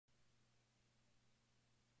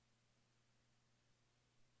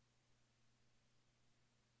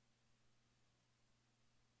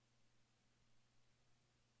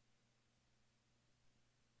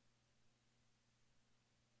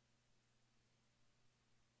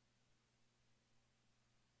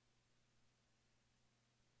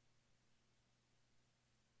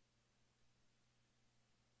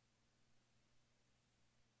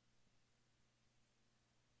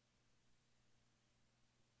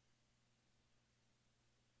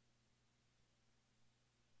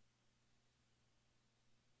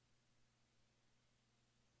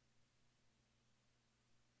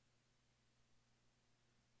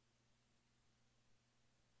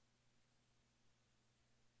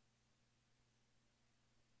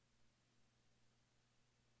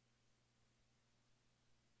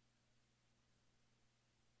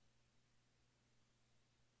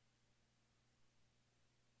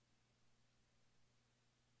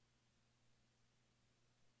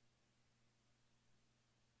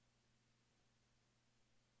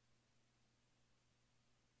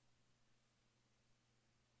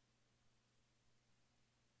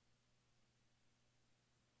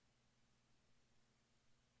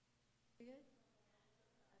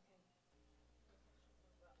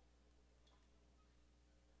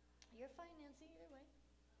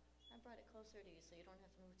brought it closer to you so you don't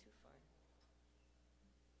have to move too far.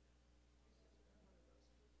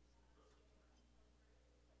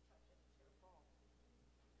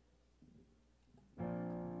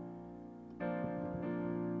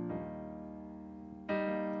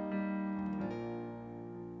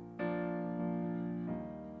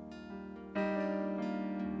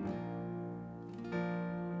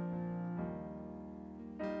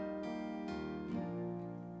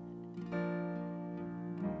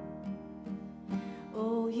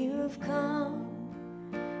 Oh, you've come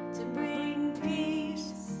to bring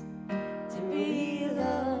peace, to be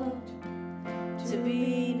loved, to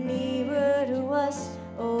be nearer to us.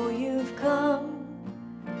 Oh, you've come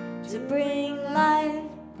to bring life,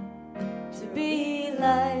 to be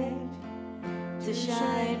light, to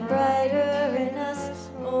shine brighter in us.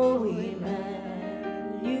 Oh, Emmanuel,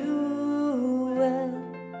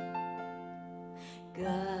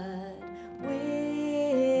 God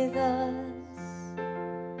with us.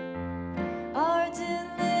 Our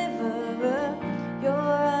deliverer, you're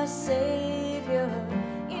our savior.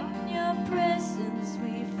 In your presence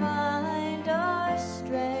we find our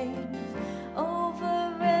strength.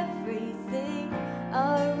 Over everything,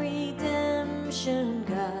 our redemption,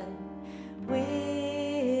 God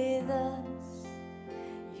with us.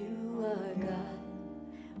 You are God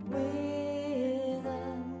with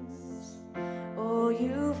us. Oh,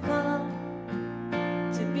 you've come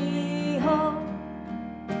to be hope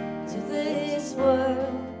to this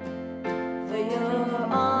world, for your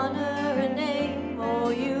honor and name. Oh,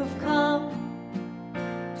 you've come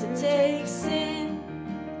to take sin,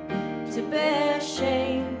 to bear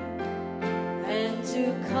shame, and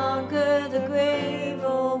to conquer the grave.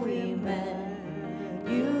 Oh, Emmanuel,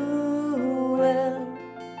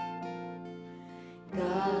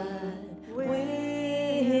 God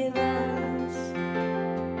with us.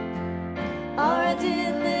 Our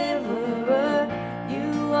deliverer,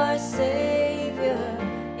 you are Savior.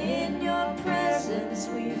 In your presence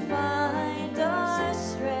we find our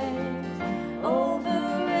strength.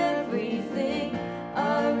 Over everything,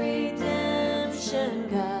 our redemption,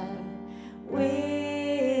 God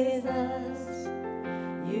with us.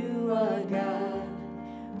 You are God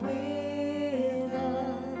with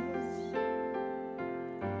us.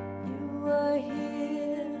 You are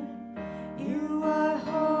here, you are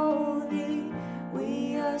holy.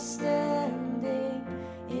 We are standing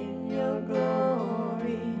in your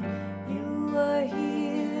glory. You are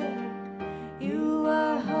here, you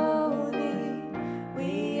are holy.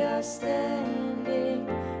 We are standing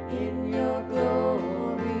in your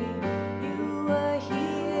glory. You are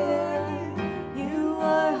here, you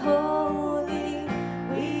are holy.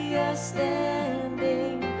 We are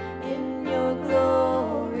standing in your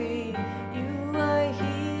glory. You are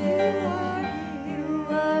here, you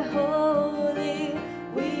are holy.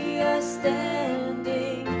 We are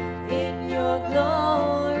standing in your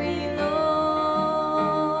glory, Lord.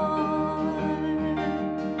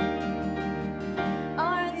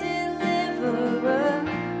 Our deliverer,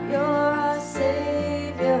 you're our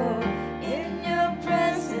savior. In your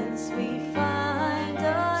presence we find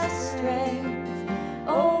our strength.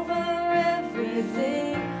 Over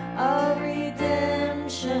everything, our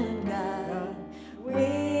redemption, God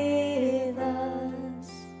with us.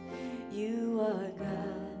 You are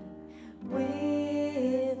God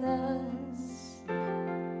with us.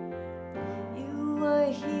 You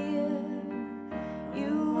are here,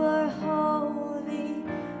 you are holy.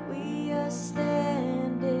 We are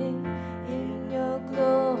standing in your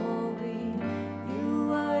glory.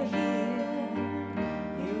 You are here,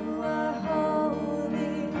 you are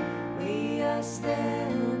holy. We are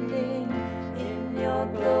standing in your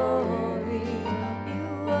glory.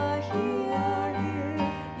 You are here,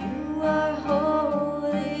 you are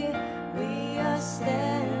holy. We are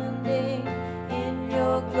standing in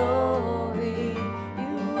your glory.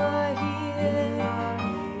 You are here,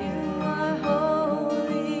 you are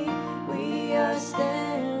holy. We are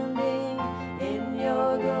standing in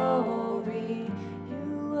your glory.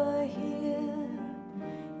 You are here,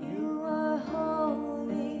 you are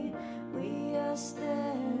holy. We are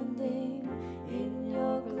standing in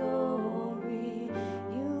your glory.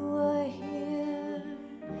 You are here,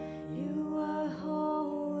 you are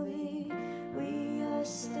holy. We are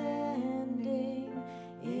standing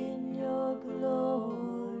in your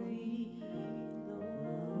glory,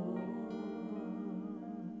 Lord.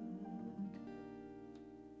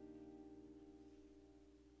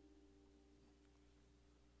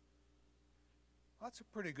 That's a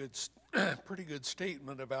pretty good, pretty good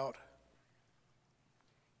statement about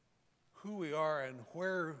who we are and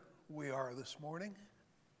where we are this morning.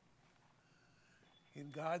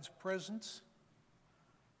 In God's presence,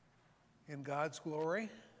 in God's glory.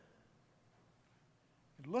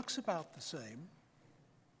 It looks about the same,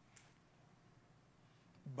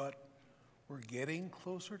 but we're getting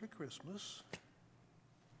closer to Christmas,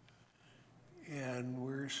 and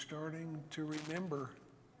we're starting to remember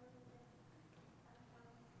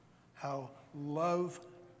how love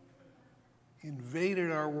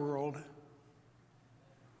invaded our world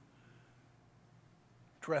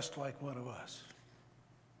dressed like one of us.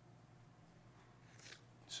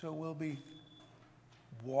 So we'll be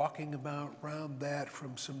walking around that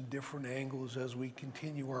from some different angles as we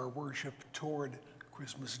continue our worship toward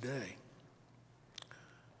Christmas Day.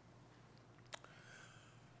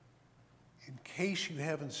 In case you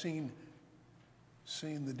haven't seen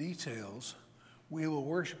the details, we will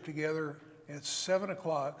worship together at 7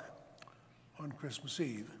 o'clock on Christmas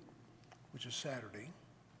Eve, which is Saturday,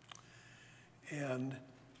 and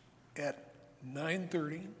at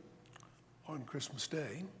 9:30 on Christmas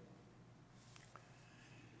Day.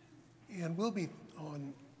 And we'll be,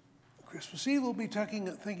 on Christmas Eve, we'll be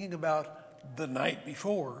thinking about the night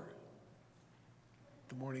before,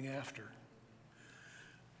 the morning after.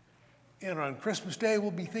 And on Christmas Day,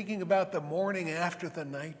 we'll be thinking about the morning after the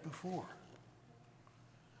night before.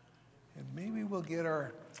 And maybe we'll get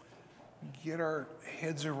our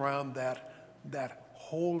heads around that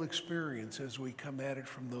whole experience as we come at it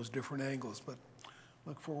from those different angles. But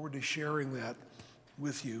look forward to sharing that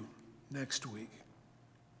with you next week.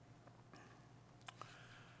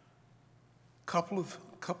 Couple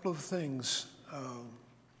of things,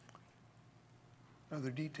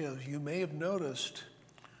 other details. You may have noticed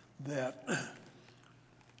that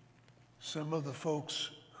some of the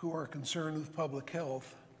folks who are concerned with public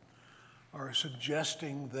health are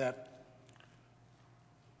suggesting that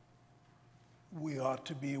we ought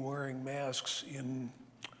to be wearing masks in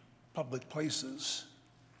public places.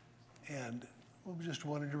 And we just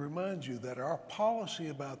wanted to remind you that our policy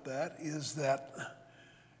about that is that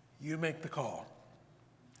you make the call.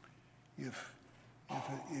 If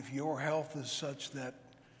your health is such that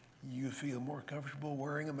you feel more comfortable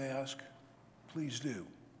wearing a mask, please do.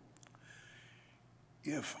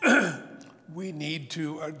 If we need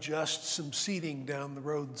to adjust some seating down the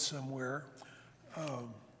road somewhere,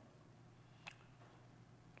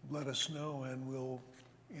 let us know, and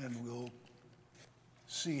we'll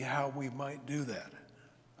see how we might do that.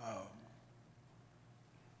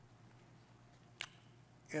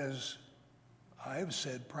 As I've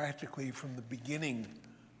said practically from the beginning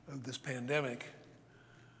of this pandemic,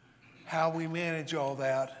 how we manage all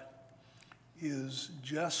that is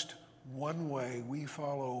just one way. We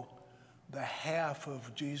follow the half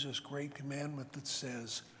of Jesus' great commandment that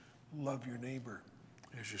says, love your neighbor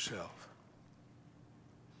as yourself.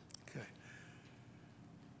 Okay.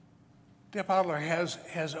 Deb Adler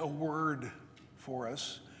has a word for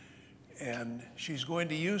us, and she's going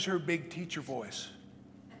to use her big teacher voice.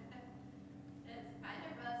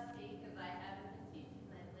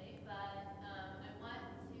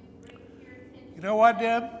 You know what,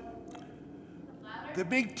 Deb?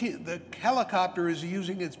 The helicopter is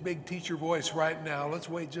using its big teacher voice right now. Let's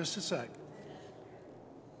wait just a sec. In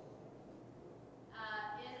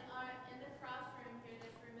the crossroom here,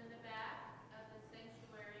 this room in the back of the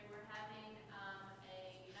sanctuary, we're having a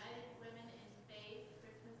United Women in Faith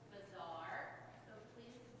Christmas Bazaar. So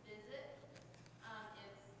please visit.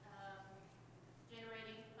 It's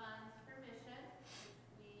generating funds for mission, which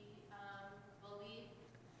we believe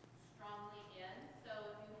strongly in. So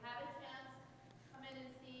if you have a chance, come in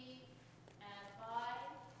and see and buy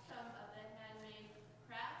some of the handmade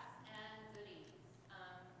crafts and goodies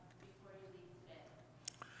before you leave today.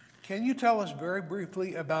 Can you tell us very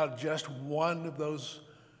briefly about just one of those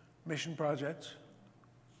mission projects?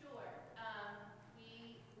 Sure.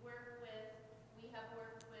 We have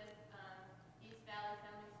worked with East Valley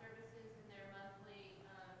Family Services in their monthly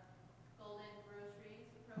Golden Groceries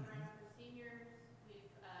program for seniors.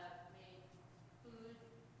 We've made food,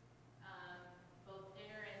 both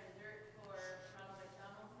dinner and dessert for Ronald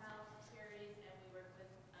McDonald House charities, and we work with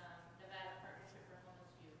Nevada Partnership for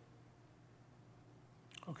Homeless Youth.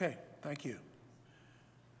 Okay, thank you.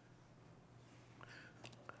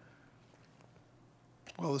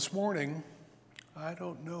 Well, this morning, I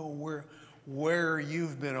don't know where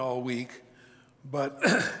you've been all week, but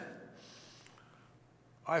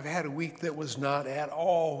I've had a week that was not at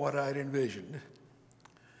all what I'd envisioned.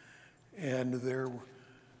 And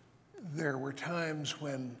there were times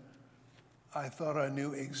when I thought I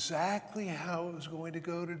knew exactly how it was going to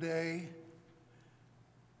go today,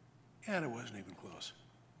 and it wasn't even close.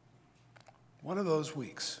 One of those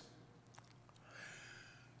weeks.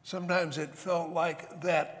 Sometimes it felt like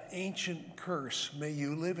that ancient curse, may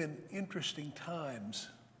you live in interesting times,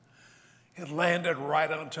 it landed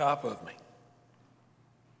right on top of me.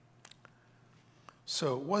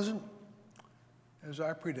 So it wasn't as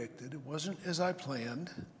I predicted, it wasn't as I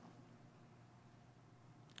planned.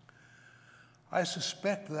 I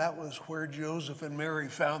suspect that was where Joseph and Mary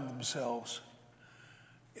found themselves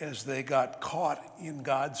as they got caught in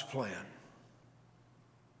God's plan.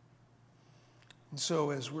 And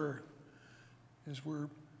so as we're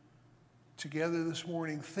together this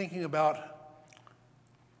morning thinking about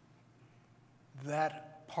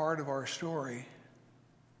that part of our story,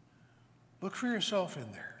 look for yourself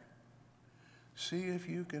in there. See if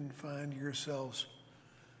you can find yourselves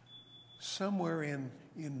somewhere in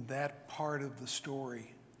that part of the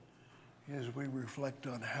story as we reflect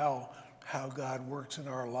on how God works in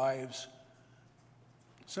our lives,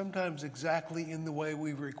 sometimes exactly in the way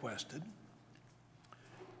we requested,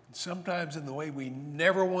 sometimes in the way we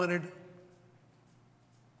never wanted,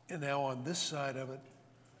 and now on this side of it,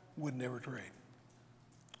 would never trade.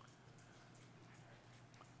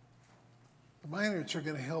 The Minards are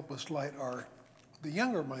going to help us light the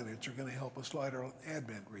younger Minards are going to help us light our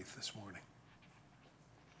Advent wreath this morning.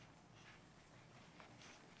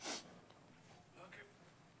 Okay.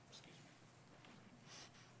 Excuse me.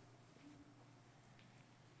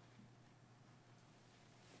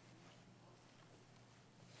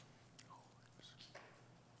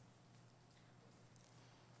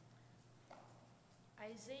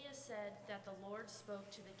 Isaiah said that the Lord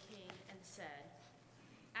spoke to the king and said,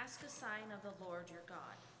 "Ask a sign of the Lord your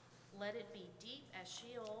God. Let it be deep as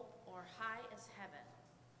Sheol or high as heaven."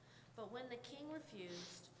 But when the king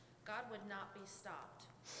refused, God would not be stopped.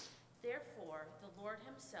 Therefore, the Lord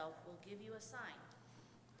himself will give you a sign.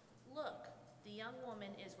 Look, the young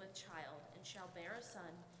woman is with child and shall bear a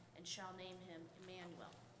son and shall name him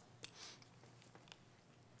Emmanuel.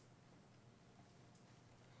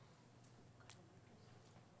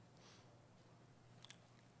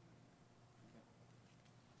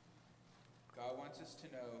 God wants us to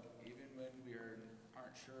know, even when we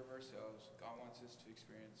aren't sure of ourselves, God wants us to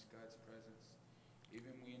experience God's presence.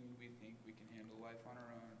 Even when we think we can handle life on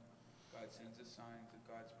our own, God sends us signs of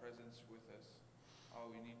God's presence with us.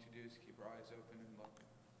 All we need to do is keep our eyes open and look.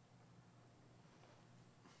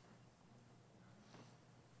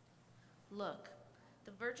 Look,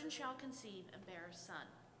 the virgin shall conceive and bear a son,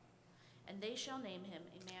 and they shall name him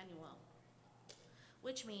Emmanuel,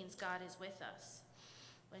 which means God is with us.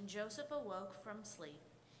 When Joseph awoke from sleep,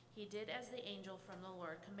 he did as the angel from the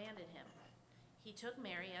Lord commanded him. He took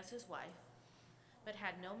Mary as his wife, but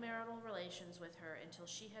had no marital relations with her until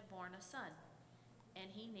she had borne a son,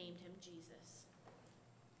 and he named him Jesus.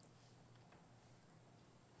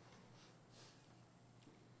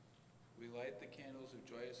 We light the candles of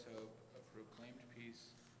joyous hope, of proclaimed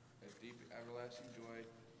peace, of deep everlasting joy,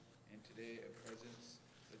 and today a presence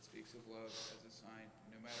that speaks of love as a sign.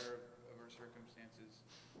 No matter of our circumstances,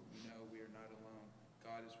 we know we are not alone.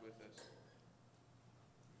 God is with us.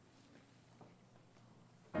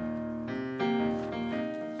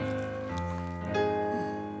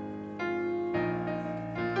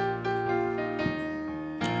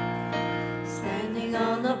 Standing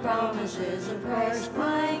on the promises of Christ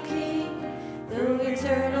my King, through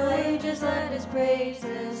eternal ages let his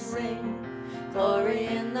praises ring. Glory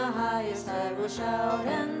in the highest I will shout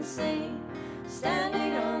and sing,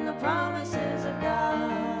 standing on the promises of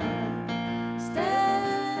God.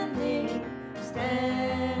 Standing,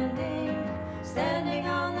 standing, standing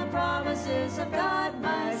on the promises of God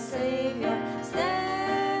my Savior.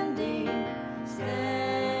 Standing,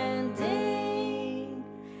 standing,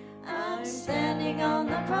 I'm standing on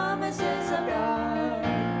the promises of God.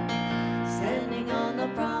 Standing on the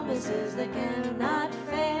promises that cannot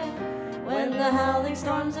fail, when the howling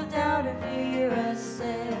storms of doubt or fear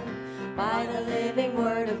assail. By the living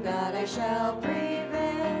word of God I shall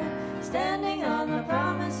prevail, standing on the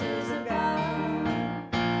promises of God.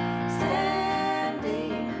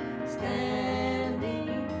 Standing,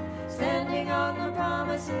 standing, standing on the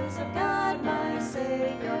promises of God my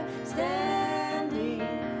Savior. Standing,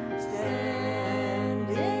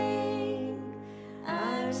 standing,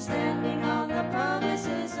 I'm standing on the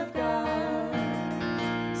promises of God.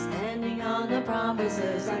 Standing on the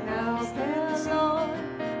promises I now stand, Lord,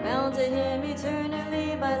 bound to him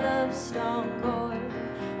eternally by love's strong cord,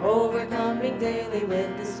 overcoming daily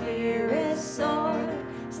with the Spirit's sword,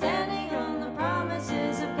 standing on the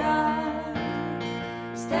promises of God.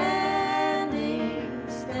 Standing,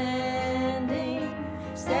 standing,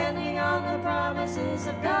 standing on the promises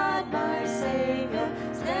of God my Savior.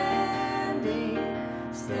 Standing,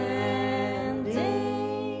 standing,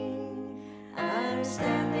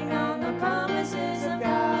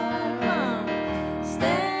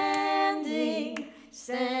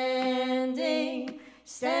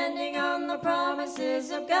 standing on the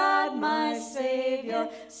promises of God, my Savior,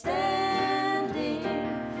 standing,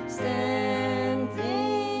 standing.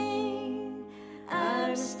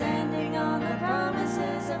 I'm standing on the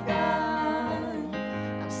promises of God.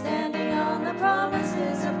 I'm standing on the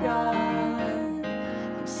promises of God.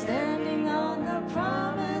 I'm standing on the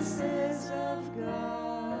promises of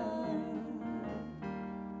God.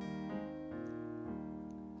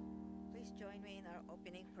 Please join me in our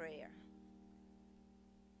opening prayer.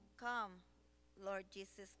 Come, Lord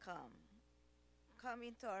Jesus, come. Come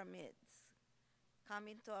into our midst. Come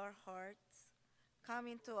into our hearts. Come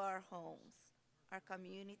into our homes, our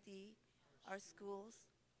community, our schools,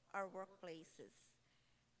 our workplaces.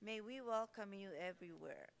 May we welcome you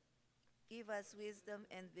everywhere. Give us wisdom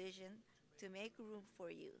and vision to make room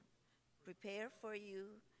for you, prepare for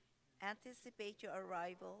you, anticipate your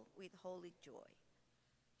arrival with holy joy.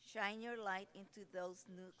 Shine your light into those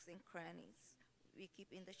nooks and crannies we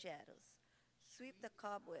keep in the shadows. Sweep the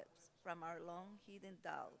cobwebs from our long hidden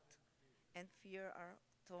doubt and fear our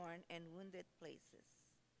torn and wounded places.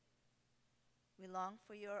 We long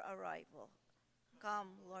for your arrival. Come,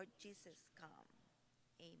 Lord Jesus, come.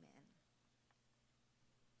 Amen.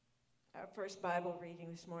 Our first Bible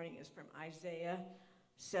reading this morning is from Isaiah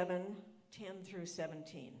 7:10 through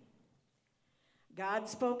 17. God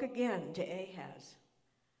spoke again to Ahaz.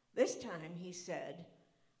 This time he said,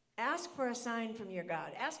 ask for a sign from your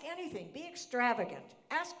God. Ask anything. Be extravagant.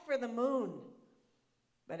 Ask for the moon.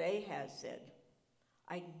 But Ahaz said,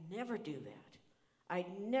 I'd never do that.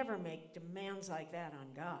 I'd never make demands like that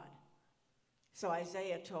on God. So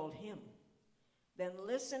Isaiah told him, then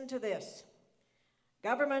listen to this.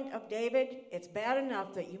 Government of David, it's bad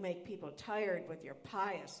enough that you make people tired with your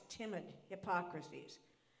pious, timid hypocrisies.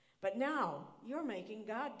 But now you're making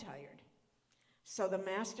God tired. So the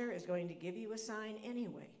master is going to give you a sign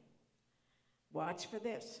anyway. Watch for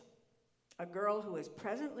this. A girl who is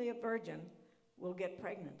presently a virgin will get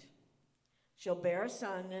pregnant. She'll bear a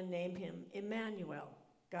son and name him Emmanuel,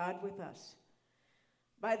 God with us.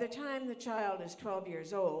 By the time the child is 12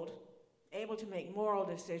 years old, able to make moral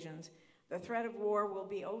decisions, the threat of war will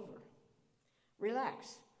be over.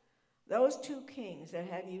 Relax. Those two kings that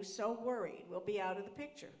have you so worried will be out of the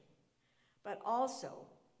picture. But also,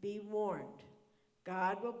 be warned.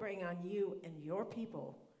 God will bring on you and your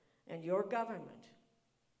people and your government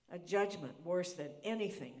a judgment worse than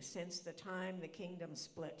anything since the time the kingdom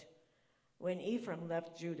split, when Ephraim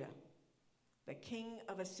left Judah. The king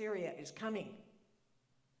of Assyria is coming.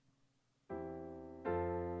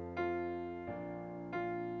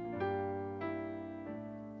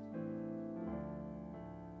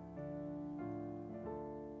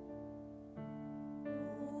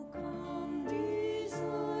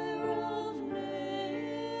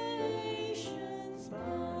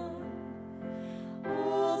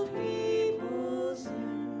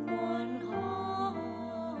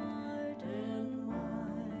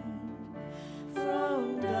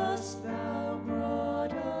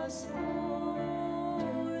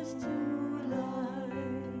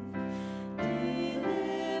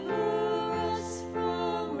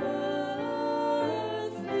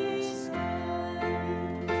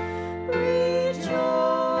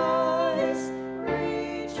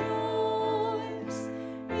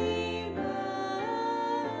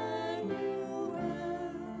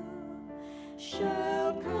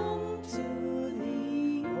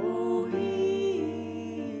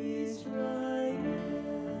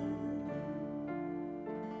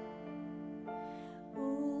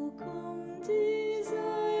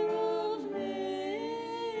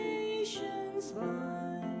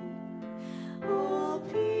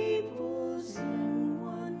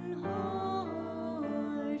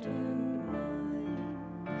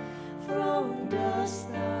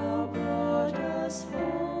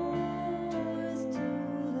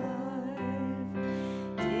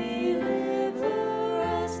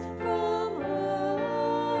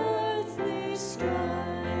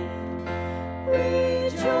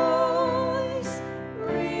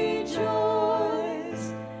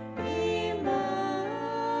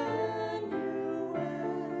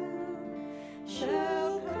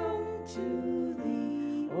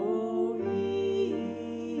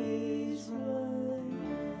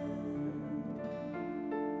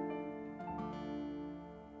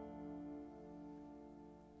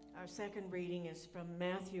 Our second reading is from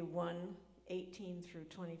Matthew 1:18 through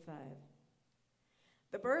 25.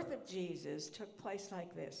 The birth of Jesus took place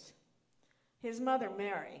like this. His mother,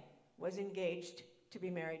 Mary, was engaged to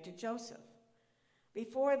be married to Joseph.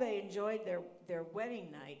 Before they enjoyed their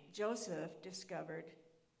wedding night, Joseph discovered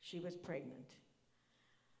she was pregnant.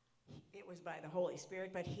 It was by the Holy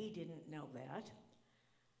Spirit, but he didn't know that.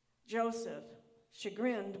 Joseph,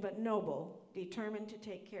 chagrined but noble, determined to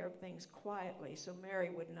take care of things quietly so Mary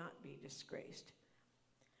would not be disgraced.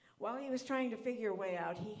 While he was trying to figure a way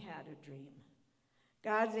out, he had a dream.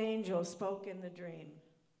 God's angel spoke in the dream.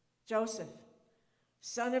 Joseph,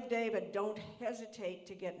 son of David, don't hesitate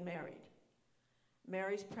to get married.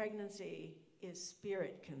 Mary's pregnancy is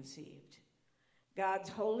spirit conceived. God's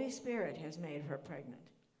Holy Spirit has made her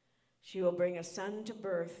pregnant. She will bring a son to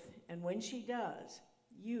birth, and when she does,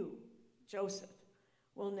 you, Joseph,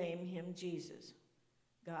 will name him Jesus.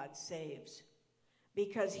 God saves,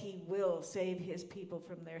 because he will save his people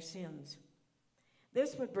from their sins.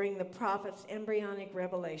 This would bring the prophet's embryonic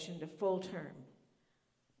revelation to full term.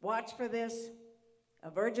 Watch for this.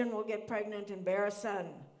 A virgin will get pregnant and bear a son.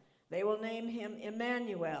 They will name him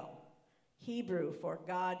Emmanuel, Hebrew for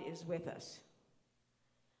God is with us.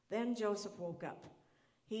 Then Joseph woke up.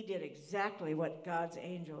 He did exactly what God's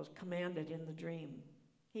angels commanded in the dream.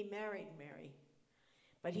 He married Mary,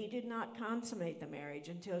 but he did not consummate the marriage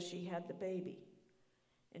until she had the baby,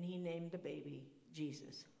 and he named the baby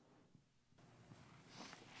Jesus.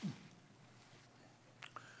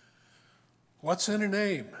 What's in a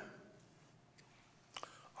name?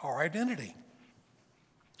 Our identity.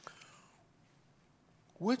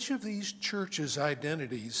 Which of these churches'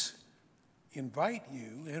 identities invite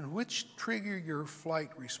you and which trigger your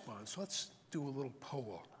flight response? Let's do a little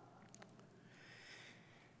poll.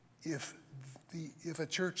 If a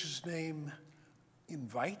church's name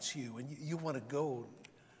invites you and you want to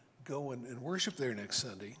go and worship there next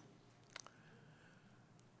Sunday,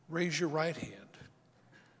 raise your right hand.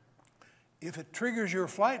 If it triggers your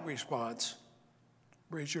flight response,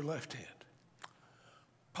 raise your left hand.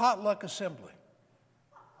 Potluck assembly.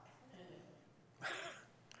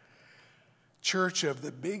 Church of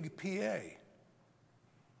the Big PA.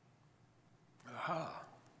 Aha.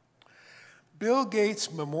 Bill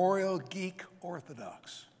Gates Memorial Geek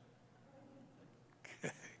Orthodox.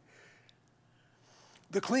 Okay.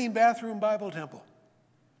 The Clean Bathroom Bible Temple.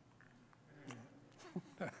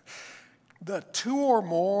 The two or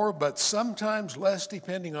more, but sometimes less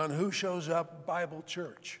depending on who shows up, Bible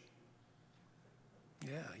Church.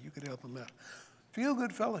 Yeah, you could help them out. Feel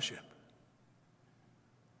Good Fellowship.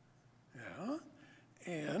 Yeah.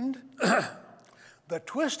 And the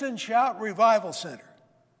Twist and Shout Revival Center.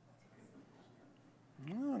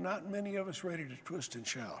 No, not many of us ready to twist and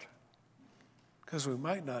shout, because we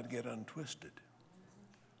might not get untwisted.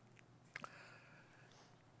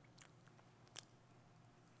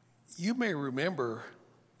 You may remember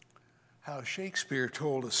how Shakespeare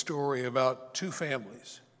told a story about two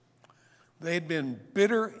families. They'd been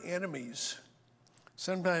bitter enemies,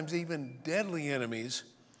 sometimes even deadly enemies,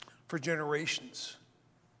 for generations.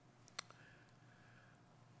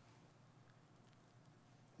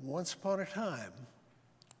 Once upon a time,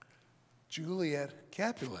 Juliet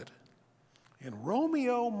Capulet and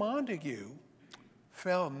Romeo Montague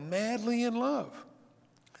fell madly in love.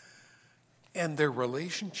 And their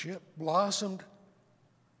relationship blossomed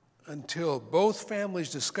until both families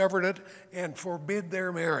discovered it and forbid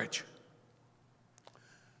their marriage.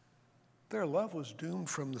 Their love was doomed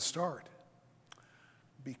from the start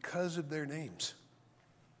because of their names.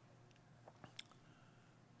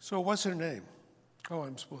 So what's their name? Oh,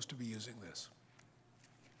 I'm supposed to be using this.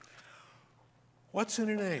 What's in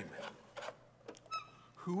a name?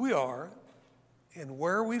 Who we are and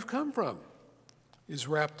where we've come from is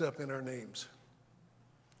wrapped up in our names.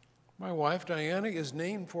 My wife, Diana, is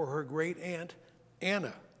named for her great aunt,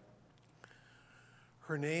 Anna.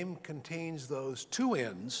 Her name contains those two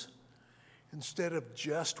N's instead of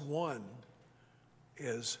just one,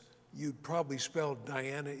 as you'd probably spell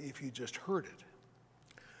Diana if you just heard it.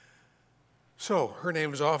 So her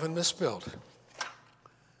name is often misspelled.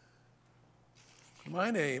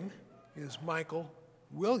 My name is Michael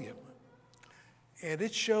William, and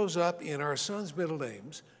it shows up in our sons' middle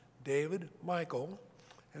names, David, Michael,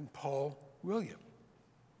 and Paul William.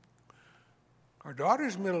 Our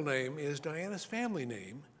daughter's middle name is Diana's family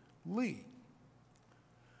name, Lee.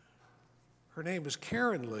 Her name is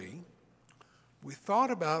Karen Lee. We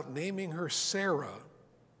thought about naming her Sarah.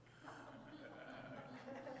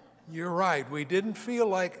 You're right, we didn't feel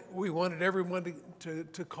like we wanted everyone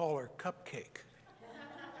to call her Cupcake.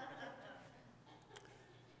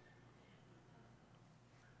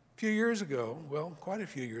 A few years ago, well, quite a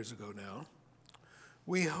few years ago now,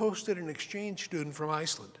 we hosted an exchange student from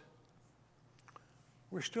Iceland.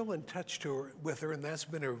 We're still in touch with her, and that's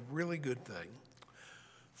been a really good thing.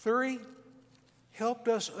 Thuri helped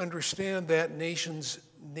us understand that nation's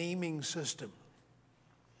naming system.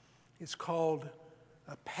 It's called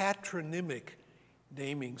a patronymic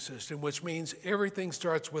naming system, which means everything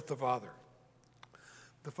starts with the father.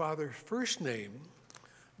 The father's first name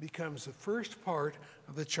becomes the first part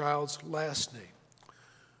of the child's last name.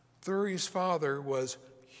 Thuri's father was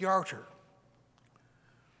Hjartar.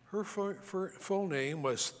 Her full name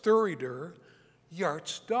was Thuridur,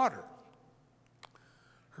 Hjart's daughter.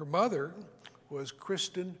 Her mother was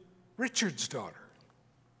Kristen, Richard's daughter.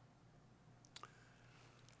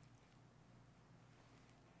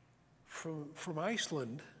 From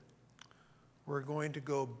Iceland, we're going to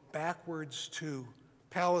go backwards to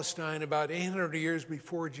Palestine about 800 years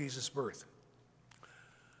before Jesus' birth.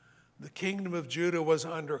 The kingdom of Judah was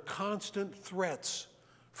under constant threats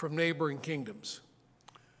from neighboring kingdoms.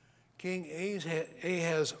 King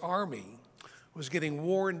Ahaz's army was getting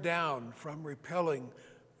worn down from repelling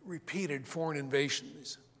repeated foreign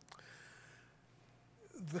invasions.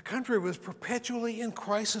 The country was perpetually in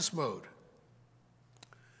crisis mode.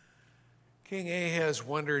 King Ahaz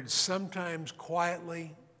wondered, sometimes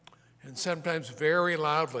quietly and sometimes very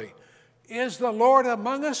loudly, is the Lord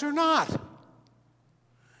among us or not?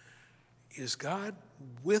 Is God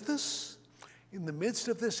with us in the midst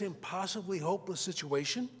of this impossibly hopeless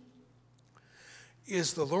situation?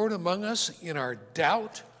 Is the Lord among us in our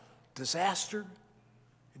doubt, disaster,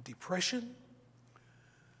 and depression?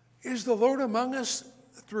 Is the Lord among us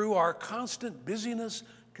through our constant busyness,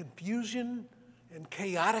 confusion, and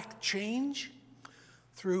chaotic change?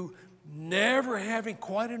 Through never having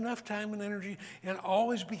quite enough time and energy and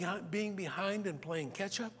always being behind and playing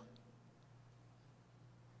catch up?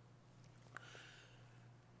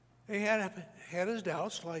 He had his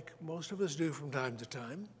doubts, like most of us do from time to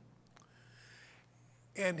time.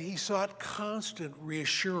 And he sought constant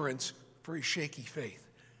reassurance for his shaky faith.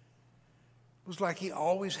 It was like he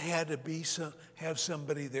always had to have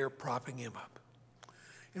somebody there propping him up.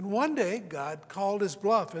 And one day, God called his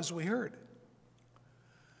bluff, as we heard,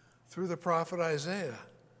 through the prophet Isaiah.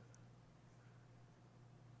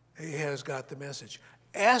 Ahaz got the message.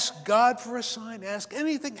 Ask God for a sign. Ask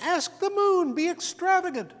anything. Ask the moon. Be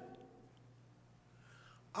extravagant.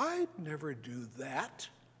 I'd never do that,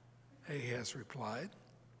 Ahaz replied.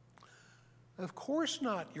 Of course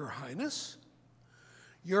not, Your Highness.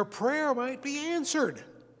 Your prayer might be answered.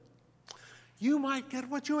 You might get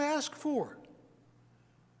what you ask for.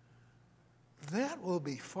 That will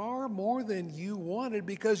be far more than you wanted,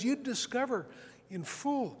 because you'd discover in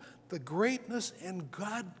full the greatness and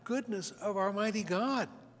goodness of our mighty God.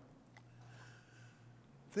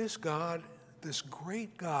 This God, this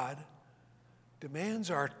great God,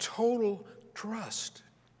 demands our total trust.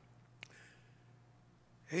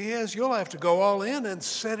 Ahaz, you'll have to go all in and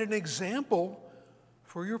set an example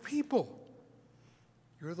for your people.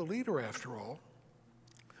 You're the leader, after all.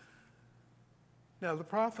 Now, the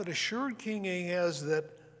prophet assured King Ahaz that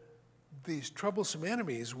these troublesome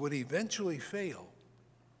enemies would eventually fail.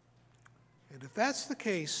 And if that's the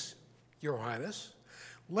case, Your Highness,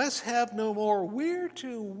 let's have no more. We're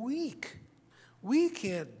too weak. We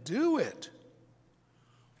can't do it.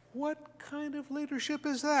 What kind of leadership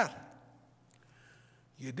is that?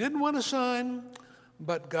 You didn't want a sign,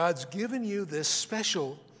 but God's given you this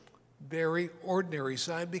special, very ordinary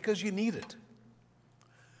sign because you need it.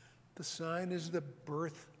 The sign is the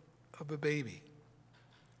birth of a baby.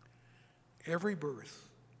 Every birth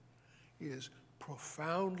is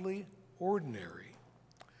profoundly ordinary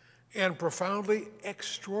and profoundly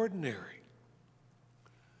extraordinary.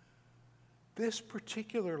 This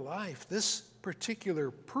particular life, this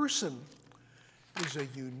particular person is a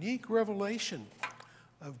unique revelation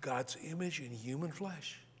of God's image in human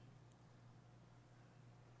flesh.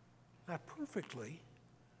 Not perfectly,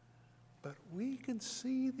 but we can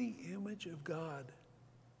see the image of God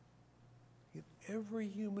in every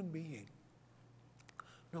human being,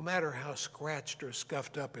 no matter how scratched or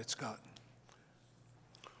scuffed up it's gotten.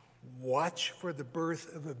 Watch for the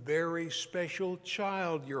birth of a very special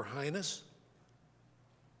child, Your Highness.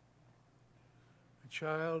 A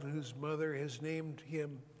child whose mother has named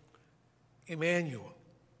him Emmanuel.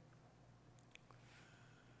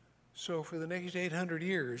 So for the next 800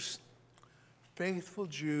 years, faithful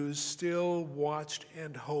Jews still watched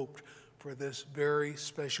and hoped for this very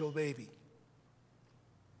special baby.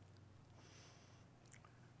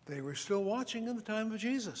 They were still watching in the time of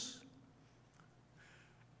Jesus.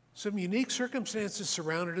 Some unique circumstances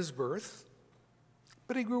surrounded his birth,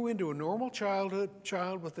 but he grew into a normal child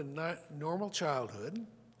with a normal childhood,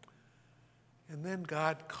 and then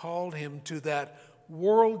God called him to that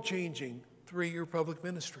world-changing 3-year public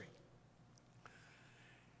ministry.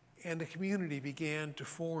 And a community began to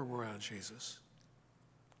form around Jesus.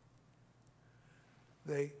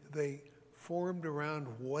 They formed around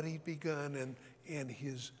what he'd begun, and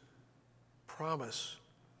his promise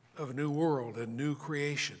of a new world and new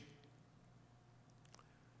creation.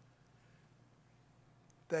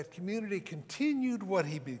 That community continued what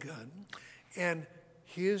he begun, and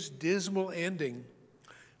his dismal ending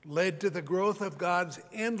led to the growth of God's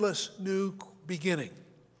endless new beginning.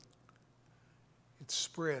 It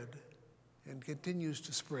spread and continues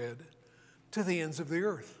to spread to the ends of the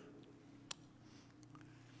earth.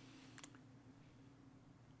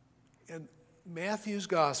 And Matthew's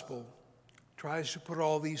gospel tries to put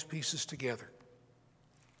all these pieces together.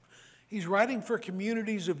 He's writing for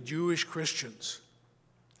communities of Jewish Christians,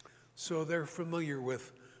 so they're familiar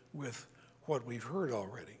with what we've heard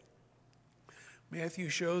already. Matthew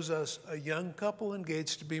shows us a young couple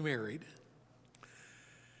engaged to be married.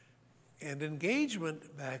 And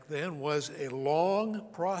engagement back then was a long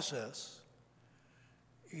process,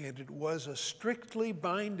 and it was a strictly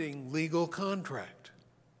binding legal contract.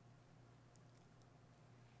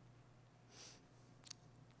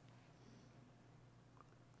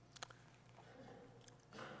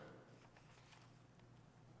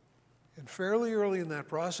 And fairly early in that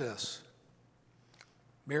process,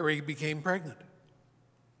 Mary became pregnant.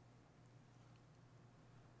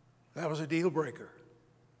 That was a deal breaker.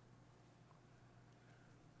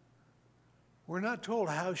 We're not told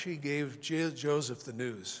how she gave Joseph the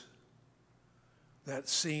news. That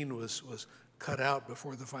scene was cut out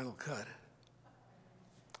before the final cut.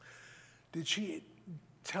 Did she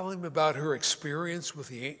tell him about her experience with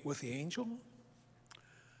the angel?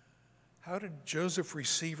 How did Joseph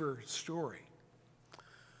receive her story?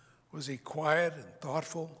 Was he quiet and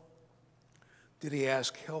thoughtful? Did he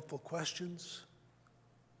ask helpful questions?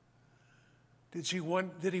 Did he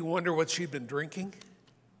wonder what she'd been drinking?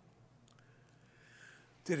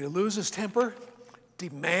 Did he lose his temper?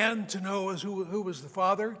 Demand to know who was the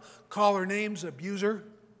father? Call her names, abuse her?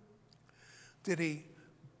 Did he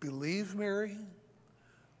believe Mary,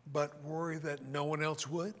 but worry that no one else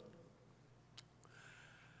would?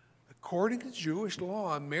 According to Jewish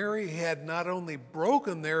law, Mary had not only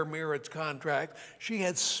broken their marriage contract, she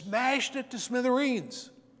had smashed it to smithereens.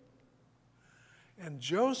 And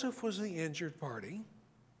Joseph was the injured party.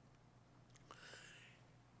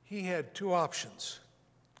 He had two options.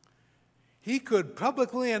 He could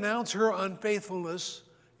publicly announce her unfaithfulness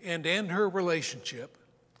and end her relationship,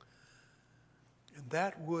 and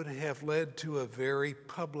that would have led to a very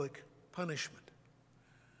public punishment.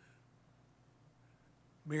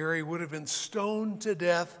 Mary would have been stoned to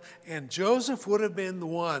death, and Joseph would have been the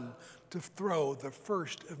one to throw the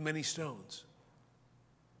first of many stones.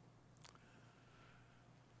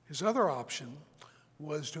 His other option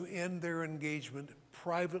was to end their engagement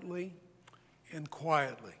privately and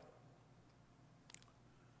quietly.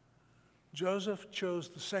 Joseph chose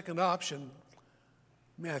the second option,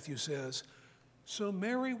 Matthew says, so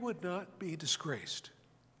Mary would not be disgraced.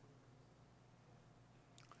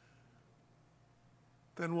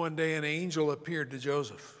 Then one day an angel appeared to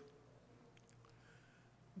Joseph.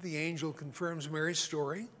 The angel confirms Mary's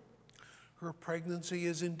story. Her pregnancy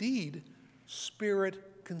is indeed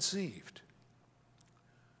spirit conceived.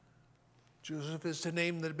 Joseph is to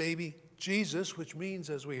name the baby Jesus, which means,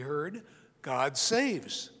 as we heard, God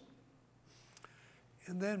saves.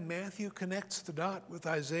 And then Matthew connects the dot with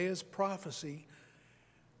Isaiah's prophecy,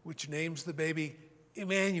 which names the baby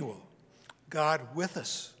Emmanuel, God with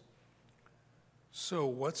us. So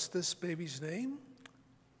what's this baby's name?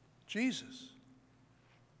 Jesus.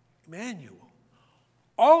 Emmanuel.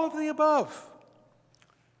 All of the above.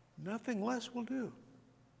 Nothing less will do.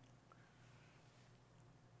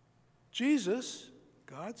 Jesus,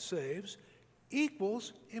 God saves,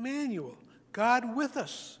 equals Emmanuel, God with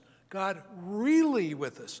us, God really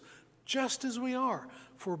with us, just as we are,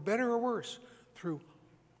 for better or worse, through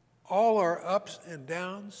all our ups and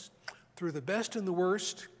downs, through the best and the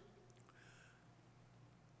worst,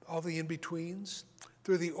 all the in-betweens,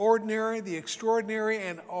 through the ordinary, the extraordinary,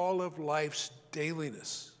 and all of life's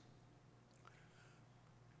dailiness.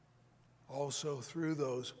 Also through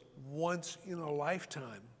those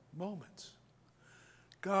once-in-a-lifetime moments.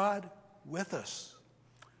 God with us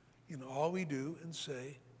in all we do and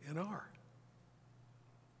say and are.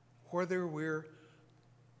 Whether we're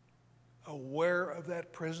aware of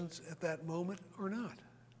that presence at that moment or not.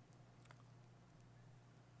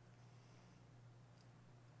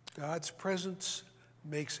 God's presence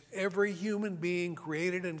makes every human being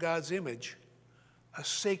created in God's image a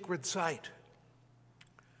sacred site.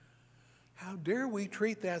 How dare we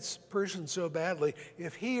treat that person so badly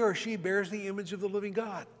if he or she bears the image of the living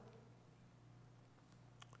God?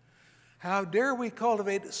 How dare we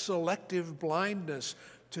cultivate selective blindness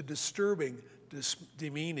to disturbing,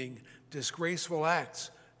 demeaning, disgraceful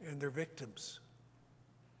acts and their victims.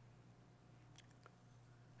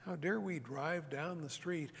 How dare we drive down the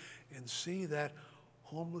street and see that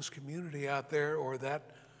homeless community out there, or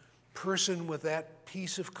that person with that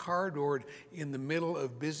piece of cardboard in the middle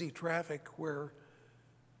of busy traffic where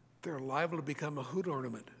they're liable to become a hood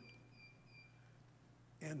ornament,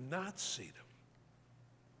 and not see them.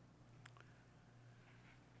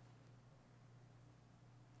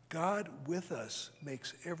 God with us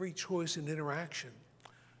makes every choice and interaction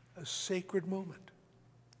a sacred moment.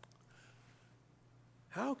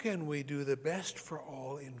 How can we do the best for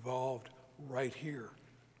all involved right here,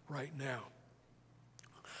 right now?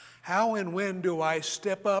 How and when do I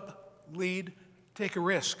step up, lead, take a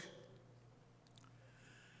risk?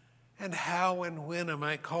 And how and when am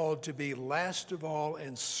I called to be last of all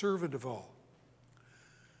and servant of all?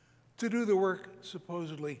 To do the work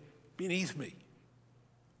supposedly beneath me,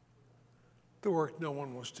 the work no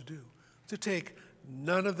one wants to do, to take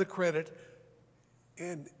none of the credit,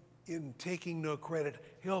 and in taking no credit,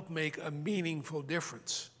 help make a meaningful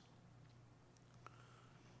difference.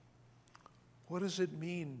 What does it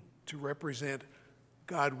mean to represent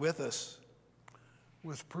God with us,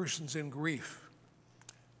 with persons in grief,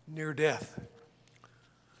 near death?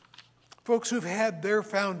 Folks who've had their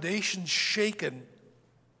foundations shaken,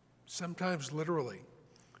 sometimes literally,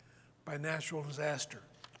 by natural disaster,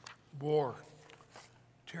 war,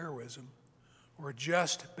 terrorism, or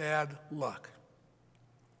just bad luck.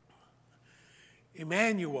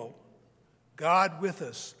 Emmanuel, God with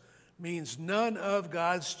us, means none of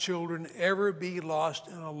God's children ever be lost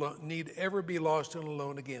and alone, need ever be lost and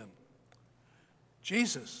alone again.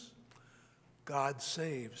 Jesus, God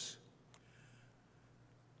saves,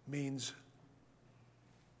 means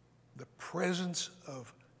the presence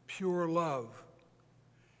of pure love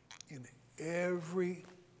in every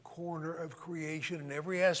corner of creation and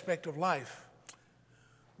every aspect of life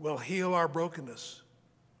will heal our brokenness,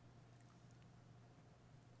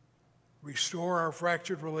 restore our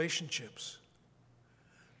fractured relationships,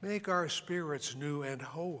 make our spirits new and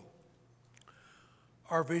whole.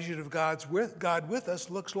 Our vision of God with us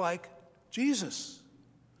looks like Jesus,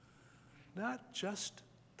 not just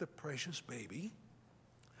the precious baby.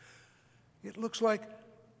 It looks like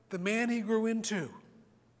the man he grew into,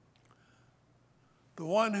 the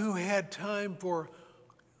one who had time for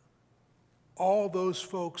all those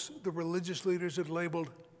folks the religious leaders had labeled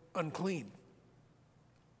unclean.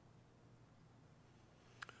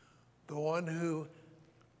 The one who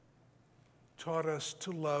taught us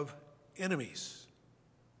to love enemies.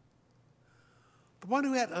 The one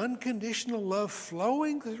who had unconditional love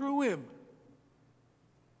flowing through him.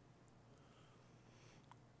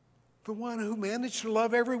 The one who managed to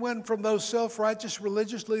love everyone from those self-righteous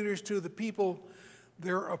religious leaders to the people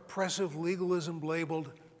their oppressive legalism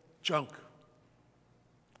labeled junk.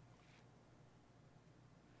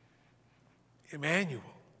 Emmanuel,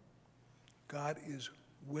 God is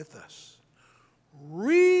with us,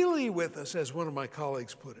 really with us, as one of my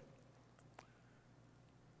colleagues put it.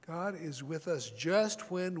 God is with us just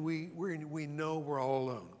when we know we're all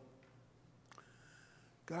alone.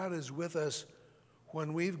 God is with us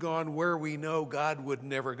when we've gone where we know God would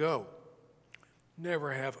never go,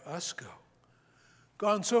 never have us go.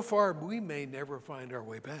 Gone so far we may never find our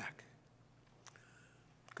way back.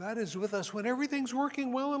 God is with us when everything's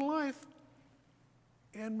working well in life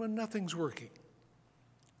and when nothing's working.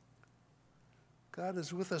 God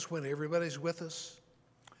is with us when everybody's with us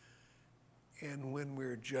and when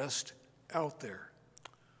we're just out there,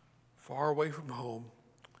 far away from home,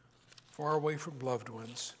 far away from loved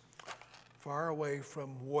ones, far away from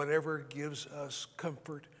whatever gives us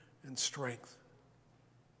comfort and strength.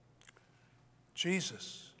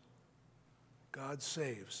 Jesus, God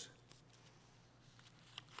saves.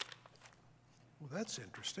 Well, that's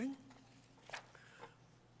interesting.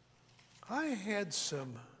 I had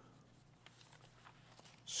some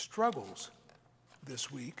struggles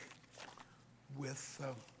this week with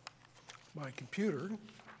my computer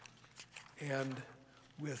and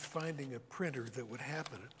with finding a printer that would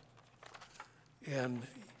happen it. And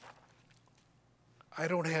I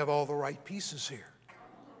don't have all the right pieces here.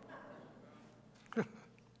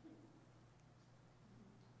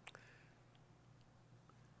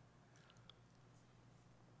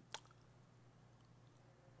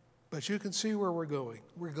 But you can see where we're going.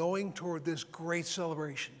 We're going toward this great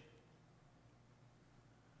celebration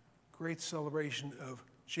of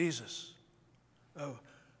Jesus, of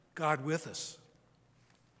God with us.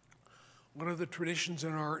 One of the traditions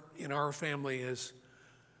in our family has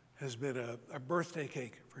been a birthday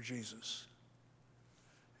cake for Jesus.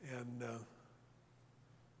 And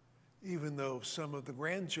even though some of the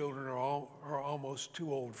grandchildren are almost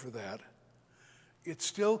too old for that. It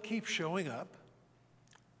still keeps showing up.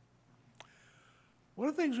 One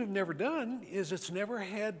of the things we've never done is it's never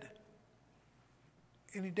had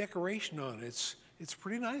any decoration on it. It's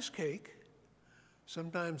pretty nice cake.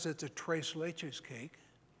 Sometimes it's a tres leches cake,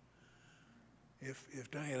 if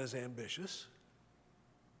Diana's ambitious.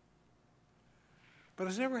 But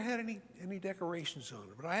it's never had any decorations on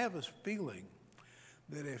it. But I have this feeling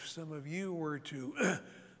that if some of you were to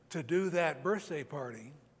do that birthday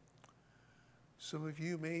party, some of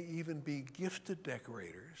you may even be gifted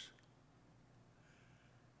decorators.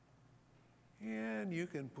 And you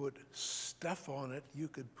can put stuff on it. You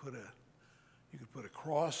could put a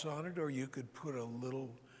cross on it, or you could put a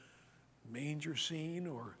little manger scene,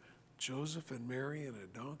 or Joseph and Mary and a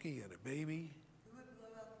donkey and a baby. Who would blow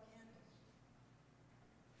out the candles?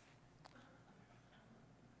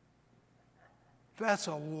 That's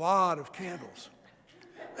a lot of candles.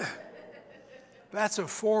 That's a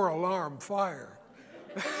 4-alarm fire.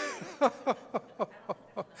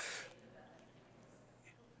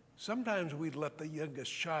 Sometimes we'd let the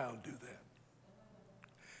youngest child do that.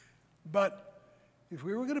 But if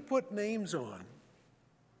we were going to put names on,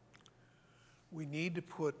 we need to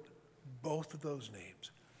put both of those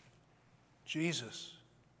names. Jesus,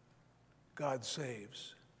 God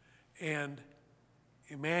saves, and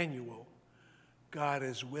Emmanuel, God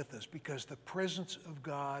is with us, because the presence of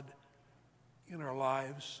God in our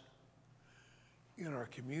lives, in our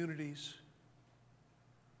communities,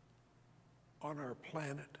 on our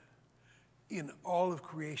planet, in all of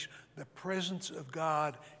creation, the presence of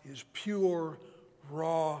God is pure,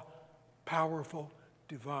 raw, powerful,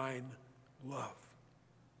 divine love.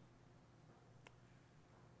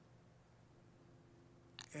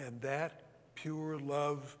 And that pure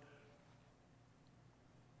love,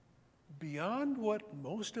 beyond what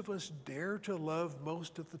most of us dare to love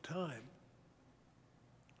most of the time,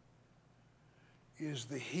 is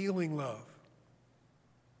the healing love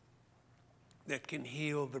that can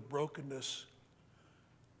heal the brokenness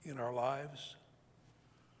in our lives,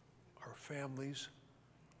 our families,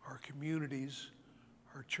 our communities,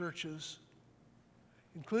 our churches,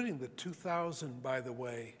 including the 2,000, by the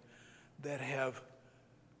way, that have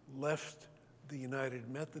left the United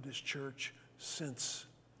Methodist Church since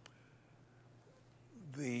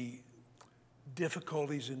the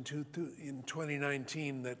difficulties in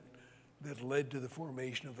 2019 that led to the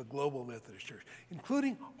formation of the Global Methodist Church,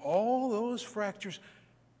 including all those fractures,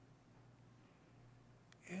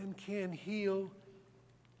 and can heal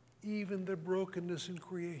even the brokenness in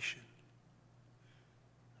creation.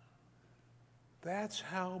 That's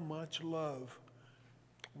how much love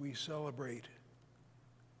we celebrate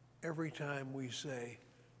every time we say,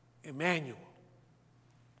 Emmanuel,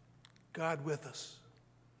 God with us,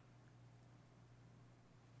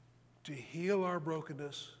 to heal our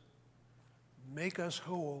brokenness, make us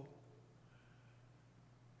whole,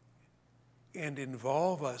 and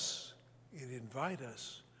involve us and invite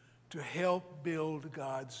us to help build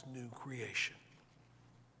God's new creation.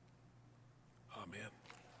 Amen.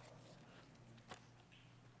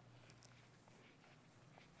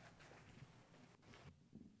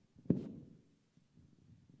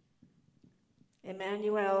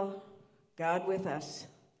 Emmanuel, God with us,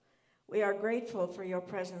 we are grateful for your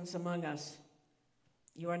presence among us.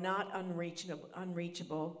 You are not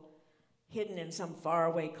unreachable, hidden in some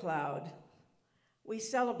faraway cloud. We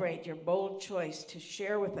celebrate your bold choice to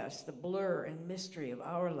share with us the blur and mystery of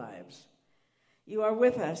our lives. You are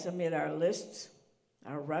with us amid our lists,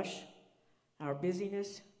 our rush, our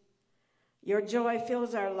busyness. Your joy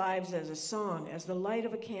fills our lives as a song, as the light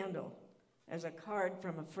of a candle, as a card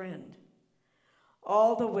from a friend.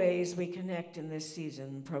 All the ways we connect in this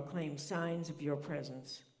season proclaim signs of your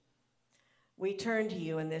presence. We turn to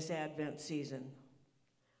you in this Advent season.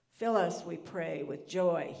 Fill us, we pray, with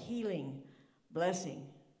joy, healing, blessing,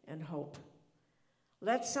 and hope.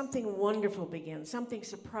 Let something wonderful begin, something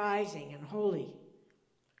surprising and holy.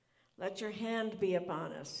 Let your hand be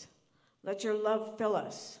upon us. Let your love fill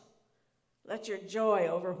us. Let your joy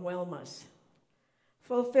overwhelm us.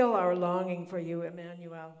 Fulfill our longing for you,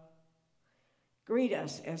 Emmanuel. Greet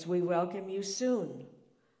us as we welcome you soon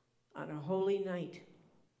on a holy night.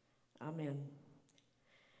 Amen.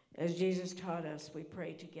 As Jesus taught us, we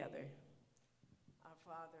pray together. Our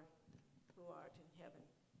Father, who art in heaven,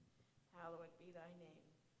 hallowed be thy name.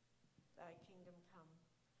 Thy kingdom come,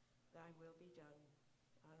 thy will be done,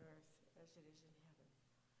 on earth as it is in heaven.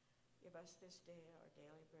 Give us this day our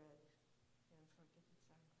daily bread, and forgive us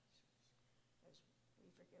our losses, as we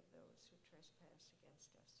forgive those who trespass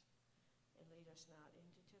against us. And lead us not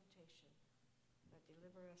into temptation, but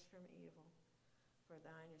deliver us from evil. For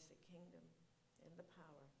thine is the kingdom, and the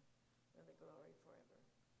power, and the glory forever.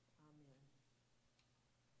 Amen.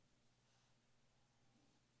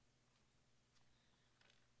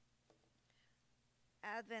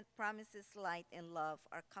 Advent promises light and love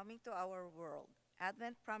are coming to our world.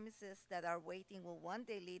 Advent promises that our waiting will one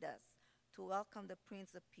day lead us to welcome the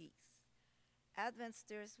Prince of Peace. Advent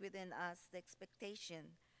stirs within us the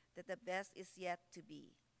expectation that the best is yet to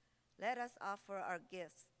be. Let us offer our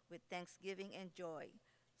gifts with thanksgiving and joy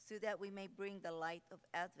so that we may bring the light of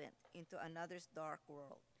Advent into another's dark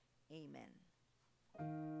world. Amen.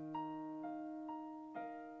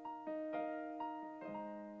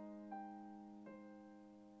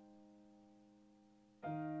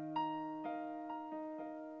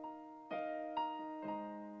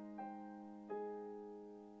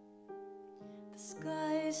 The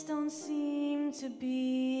skies don't seem to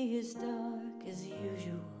be as dark as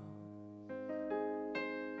usual.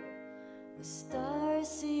 The stars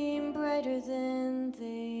seem brighter than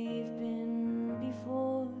they've been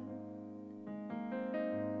before.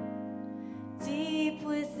 Deep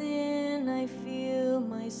within I feel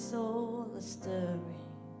my soul a-stirring,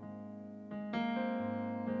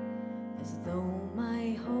 as though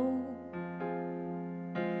my hope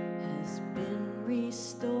has been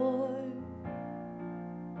restored.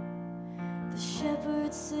 The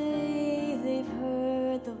shepherds say they've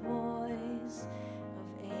heard the voice of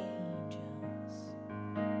angels,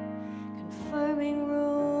 confirming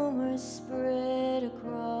rumors spread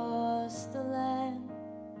across the land,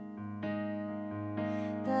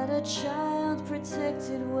 that a child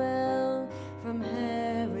protected well from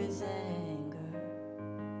Herod's anger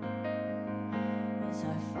is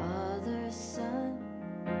our Father's Son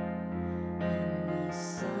and the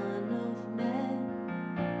Son of Man.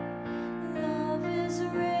 Love is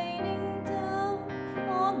raining down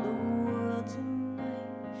on the world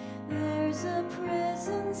tonight. There's a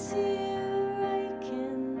presence here, I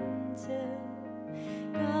can tell.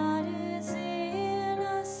 God is in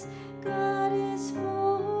us, God is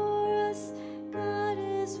for us, God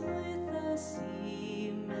is with us,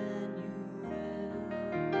 Emmanuel.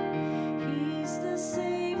 He's the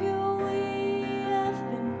Savior we have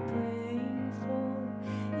been praying for.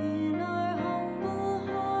 In our humble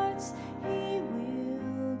hearts He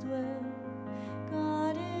will dwell.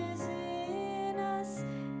 God is in us,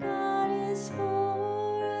 God is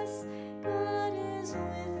for us, God is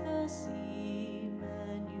with us, Emmanuel.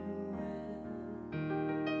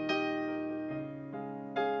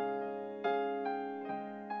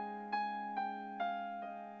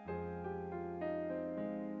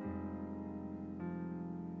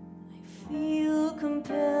 I feel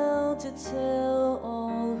compelled to tell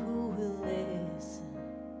all who will listen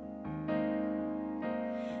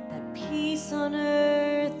that peace on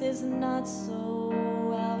earth is not so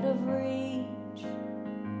out of reach.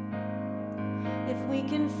 If we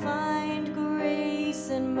can find grace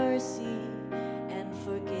and mercy and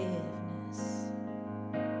forgiveness,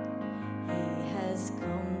 He has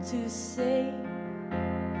come to say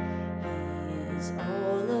He is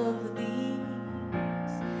all of these.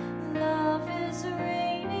 Love is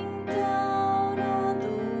raining down on the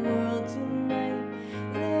world tonight.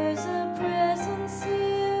 There's a presence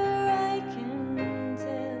here, I can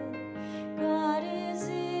tell. God is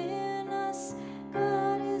in us,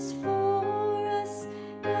 God is for us,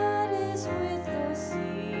 God is with us,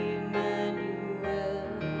 Emmanuel.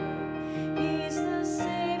 He's the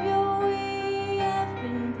Savior we have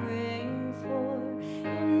been praying for.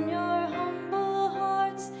 In your humble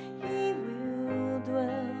hearts He will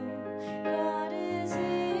dwell. God is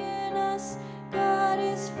in us, God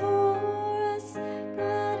is for us,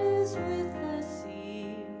 God is with us,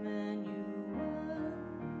 Emmanuel.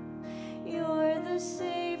 You're the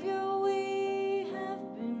Savior we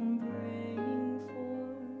have been praying for.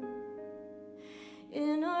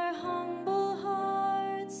 In our humble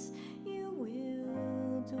hearts You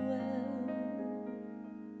will dwell.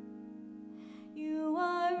 You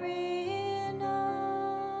are in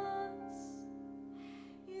us,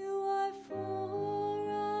 You are for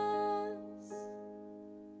us,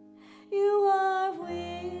 You are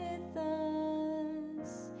with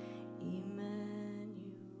us, Emmanuel.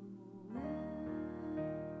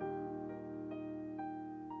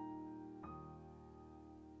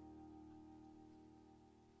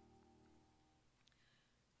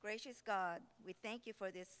 Gracious God, we thank You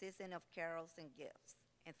for this season of carols and gifts,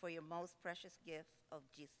 and for Your most precious gift of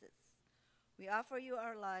Jesus. We offer You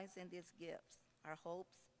our lives and these gifts, our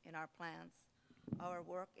hopes and our plans, our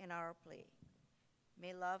work and our play.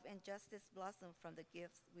 May love and justice blossom from the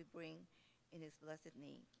gifts we bring in His blessed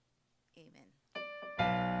name. Amen.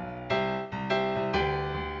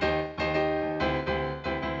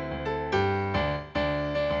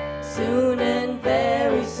 Soon and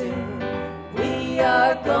very soon, we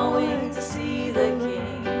are going to see the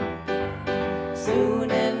King. Soon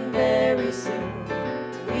and very soon,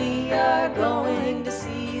 we are going to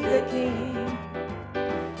see the King.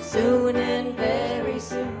 Soon and very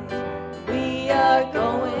soon, we are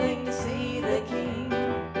going to see the King.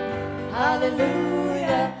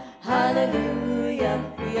 Hallelujah, hallelujah,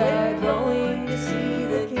 we are going to see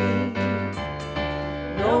the King.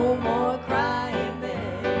 No more crying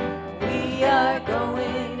there, we are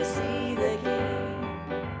going to see the King.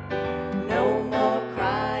 No more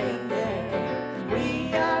crying there,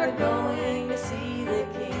 we are going to see the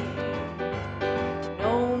King.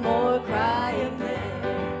 No more crying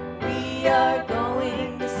there, we are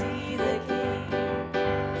going to see the King.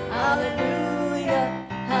 Hallelujah,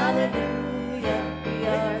 hallelujah, we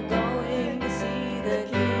are going to see the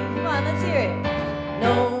King. Come on, let's hear it.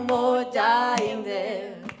 No more dying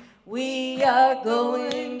there, we are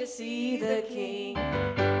going to see the King.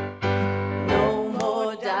 No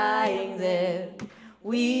more dying there,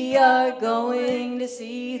 we are going to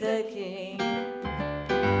see the King.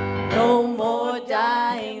 No more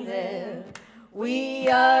dying there, we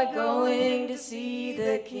are going to see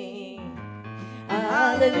the King.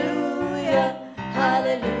 Hallelujah,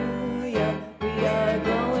 hallelujah, we are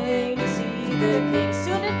going to see the King.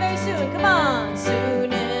 Soon and very soon, come on.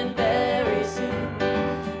 Soon and very soon,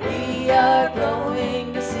 we are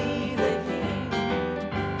going to see the King.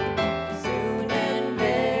 Soon and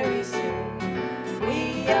very soon,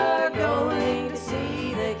 we are going to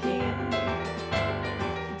see the King.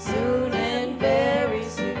 Soon and very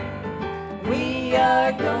soon, we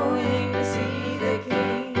are going to see the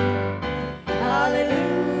King.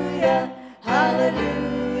 Hallelujah,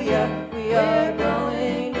 hallelujah, we are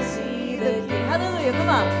going to see the King. Hallelujah, come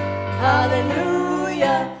on.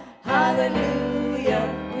 Hallelujah, hallelujah,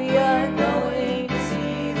 we are going to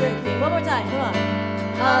see the King. One more time, come on.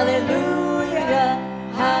 Hallelujah,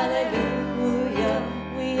 hallelujah,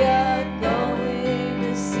 we are going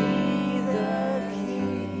to see the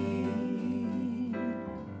King.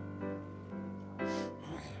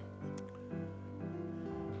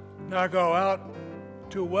 Now go out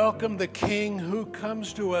to welcome the King who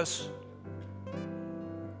comes to us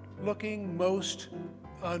looking most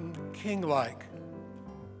unkinglike.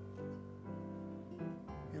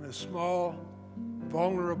 In a small,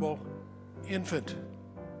 vulnerable infant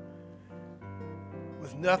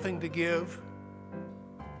with nothing to give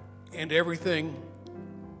and everything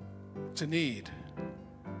to need.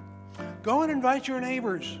 Go and invite your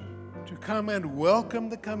neighbors to come and welcome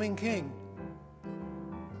the coming King.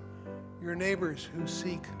 Your neighbors who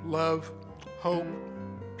seek love, hope,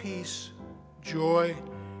 peace, joy,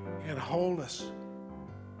 and wholeness.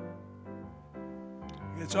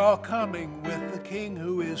 It's all coming with the King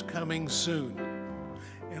who is coming soon.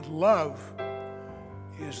 And love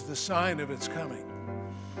is the sign of its coming.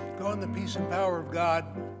 Go in the peace and power of God,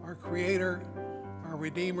 our Creator, our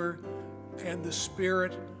Redeemer, and the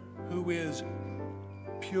Spirit who is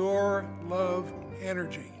pure love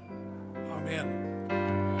energy. Amen.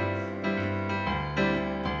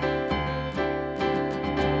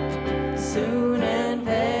 Soon and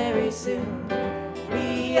very soon,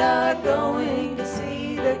 we are going